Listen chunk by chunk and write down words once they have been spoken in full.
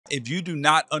If you do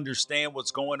not understand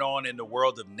what's going on in the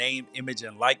world of name, image,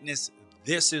 and likeness,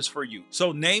 this is for you.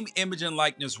 So name, image, and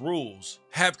likeness rules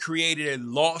have created a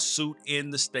lawsuit in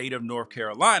the state of North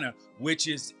Carolina, which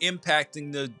is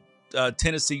impacting the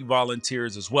Tennessee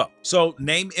Volunteers as well. So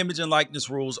name, image, and likeness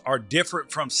rules are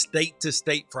different from state to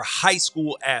state for high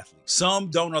school athletes. Some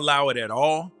don't allow it at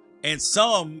all, and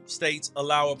some states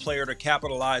allow a player to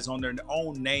capitalize on their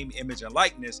own name, image, and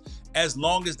likeness as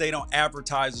long as they don't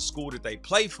advertise the school that they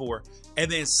play for. And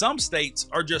then some states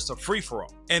are just a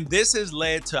free-for-all. And this has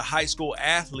led to high school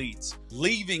athletes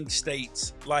leaving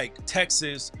states like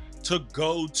Texas to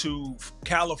go to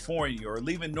California, or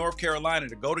leaving North Carolina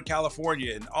to go to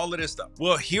California, and all of this stuff.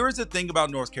 Well, here's the thing about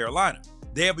North Carolina.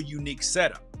 They have a unique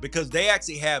setup because they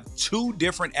actually have two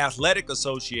different athletic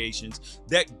associations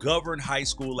that govern high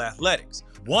school athletics.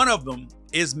 One of them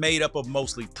is made up of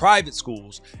mostly private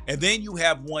schools, and then you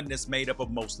have one that's made up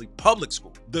of mostly public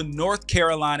schools. The North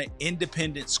Carolina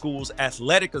Independent Schools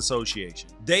Athletic Association,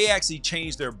 they actually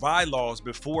changed their bylaws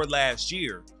before last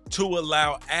year to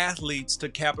allow athletes to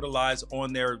capitalize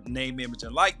on their name, image,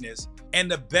 and likeness. And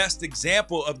the best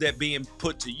example of that being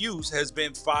put to use has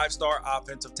been five-star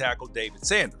offensive tackle David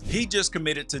Sanders. He just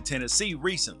committed to Tennessee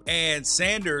recently. And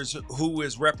Sanders, who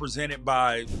is represented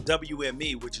by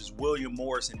WME, which is William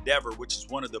Morris Endeavor, which is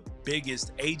one of the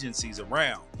biggest agencies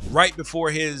around, right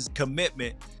before his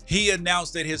commitment, he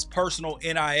announced that his personal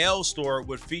NIL store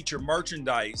would feature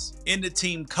merchandise in the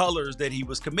team colors that he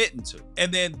was committing to. And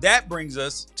then that brings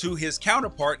us to his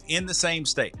counterpart in the same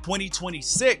state.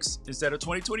 2026, instead of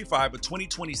 2025, but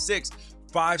 2026,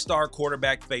 five-star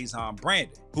quarterback Faizon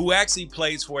Brandon, who actually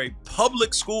plays for a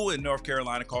public school in North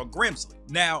Carolina called Grimsley.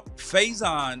 Now,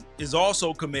 Faizon is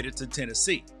also committed to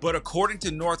Tennessee, but according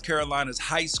to North Carolina's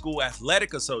High School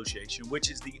Athletic Association, which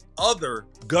is the other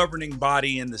governing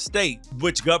body in the state,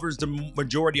 which governs the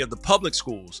majority of the public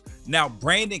schools, now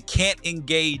Brandon can't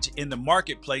engage in the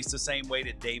marketplace the same way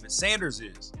that David Sanders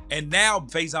is. And now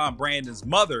Faizon Brandon's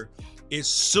mother is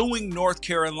suing North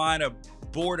Carolina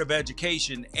Board of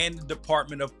Education and the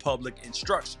Department of Public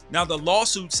Instruction. Now, the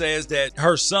lawsuit says that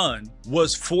her son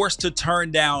was forced to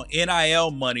turn down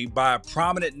NIL money by a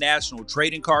prominent national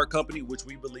trading card company, which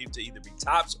we believe to either be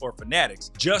Topps or Fanatics,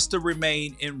 just to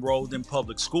remain enrolled in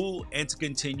public school and to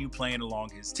continue playing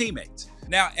along his teammates.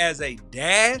 Now, as a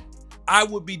dad, I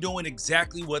would be doing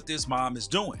exactly what this mom is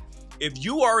doing. If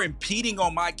you are impeding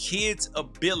on my kid's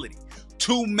ability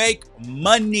to make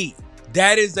money,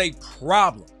 that is a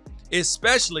problem.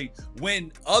 Especially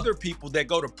when other people that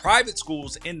go to private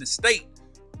schools in the state,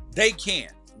 they can.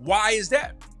 Why is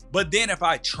that? But then if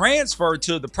I transfer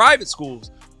to the private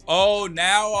schools, oh,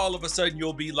 now all of a sudden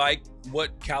you'll be like what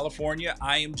California,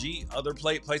 IMG, other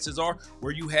places are,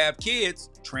 where you have kids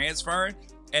transferring,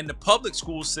 and the public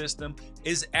school system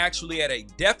is actually at a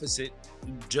deficit,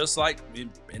 just like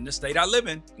in the state I live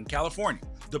in California.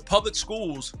 The public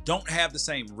schools don't have the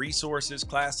same resources,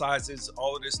 class sizes,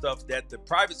 all of this stuff that the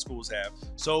private schools have.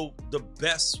 So the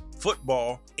best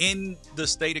football in the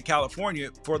state of California,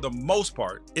 for the most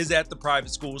part, is at the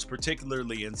private schools,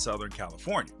 particularly in Southern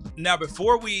California. Now,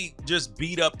 before we just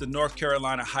beat up the North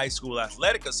Carolina High School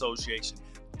Athletic Association,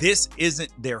 this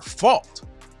isn't their fault.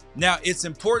 Now, it's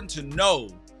important to know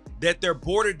that their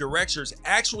board of directors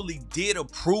actually did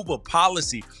approve a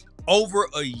policy over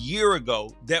a year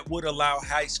ago that would allow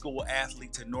high school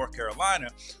athletes in North Carolina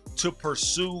to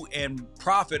pursue and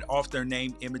profit off their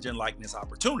name, image, and likeness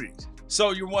opportunities.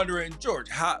 So you're wondering, George,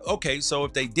 okay, so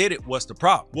if they did it, what's the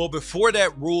problem? Well, before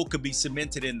that rule could be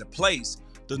cemented into place,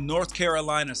 the North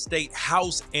Carolina State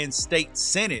House and State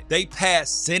Senate, they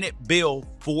passed Senate Bill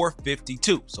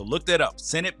 452. So look that up,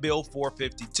 Senate Bill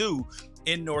 452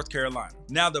 in North Carolina.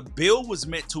 Now, the bill was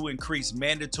meant to increase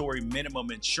mandatory minimum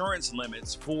insurance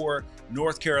limits for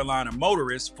North Carolina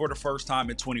motorists for the first time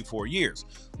in 24 years,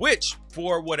 which,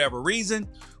 for whatever reason,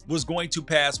 was going to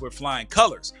pass with flying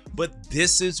colors. But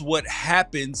this is what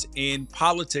happens in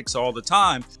politics all the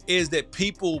time, is that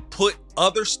people put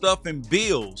other stuff in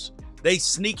bills, they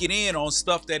sneak it in on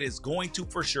stuff that is going to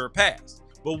for sure pass.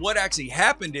 But what actually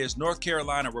happened is North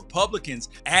Carolina Republicans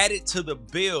added to the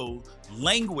bill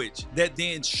language that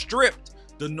then stripped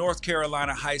the North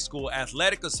Carolina High School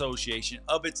Athletic Association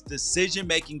of its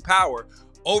decision-making power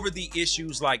over the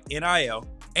issues like NIL,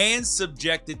 and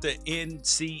subjected the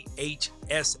NCHSAA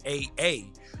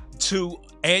to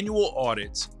annual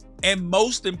audits. And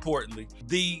most importantly,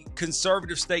 the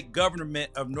conservative state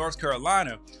government of North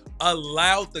Carolina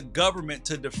allowed the government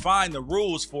to define the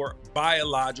rules for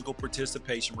biological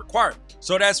participation requirement.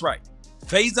 So that's right.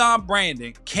 Faizon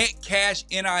Brandon can't cash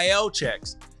NIL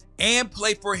checks and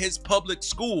play for his public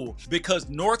school because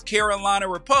North Carolina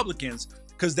Republicans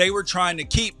because they were trying to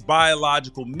keep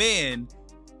biological men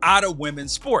out of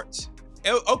women's sports.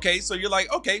 Okay, so you're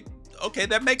like, okay,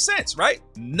 that makes sense, right?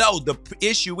 No, the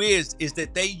issue is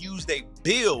that they used a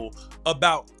bill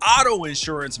about auto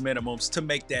insurance minimums to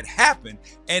make that happen.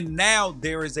 And now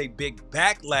there is a big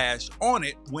backlash on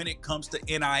it when it comes to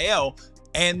NIL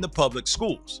and the public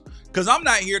schools. Because I'm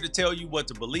not here to tell you what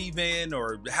to believe in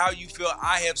or how you feel.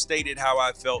 I have stated how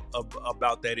I felt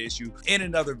about that issue in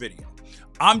another video.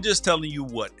 I'm just telling you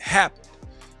what happened.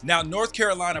 Now, North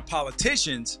Carolina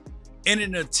politicians, in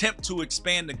an attempt to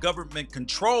expand the government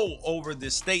control over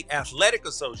the state athletic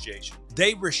association,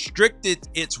 they restricted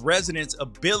its residents'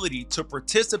 ability to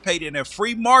participate in a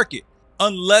free market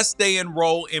unless they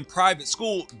enroll in private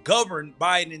school governed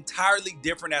by an entirely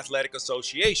different athletic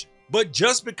association. But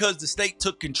just because the state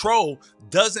took control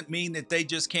doesn't mean that they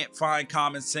just can't find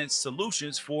common sense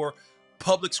solutions for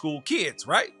public school kids,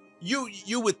 right?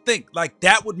 You would think like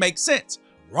that would make sense.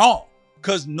 Wrong.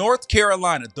 Because North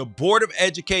Carolina, the Board of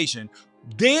Education,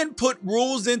 then put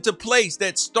rules into place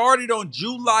that started on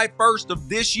July 1st of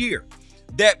this year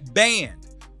that banned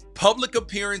public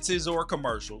appearances or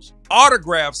commercials,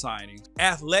 autograph signings,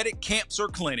 athletic camps or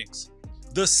clinics,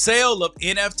 the sale of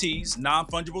NFTs,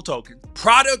 non-fungible tokens,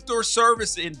 product or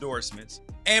service endorsements,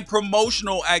 and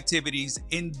promotional activities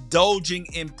indulging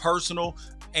in personal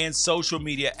and social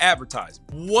media advertising.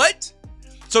 What?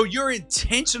 So you're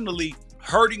intentionally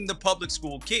hurting the public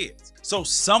school kids. So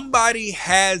somebody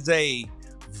has a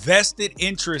vested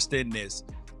interest in this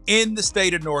in the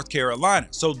state of North Carolina.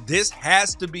 So this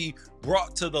has to be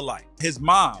brought to the light. His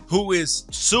mom, who is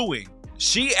suing,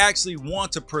 she actually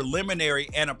wants a preliminary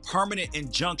and a permanent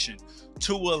injunction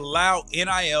to allow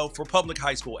NIL for public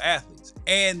high school athletes.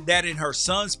 And that in her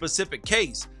son's specific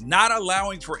case, not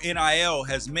allowing for NIL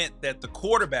has meant that the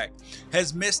quarterback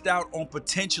has missed out on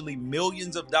potentially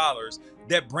millions of dollars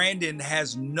that Brandon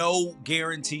has no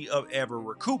guarantee of ever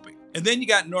recouping. And then you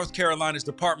got North Carolina's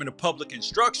Department of Public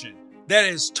Instruction that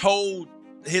has told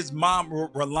his mom,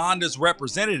 Rolanda's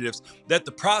representatives, that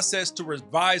the process to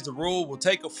revise the rule will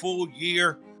take a full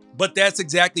year. But that's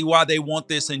exactly why they want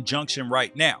this injunction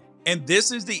right now. And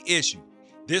this is the issue.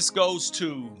 This goes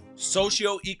to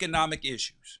socioeconomic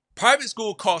issues. Private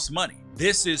school costs money.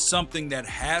 This is something that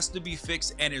has to be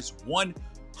fixed and is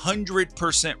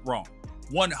 100% wrong.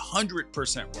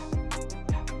 100% wrong.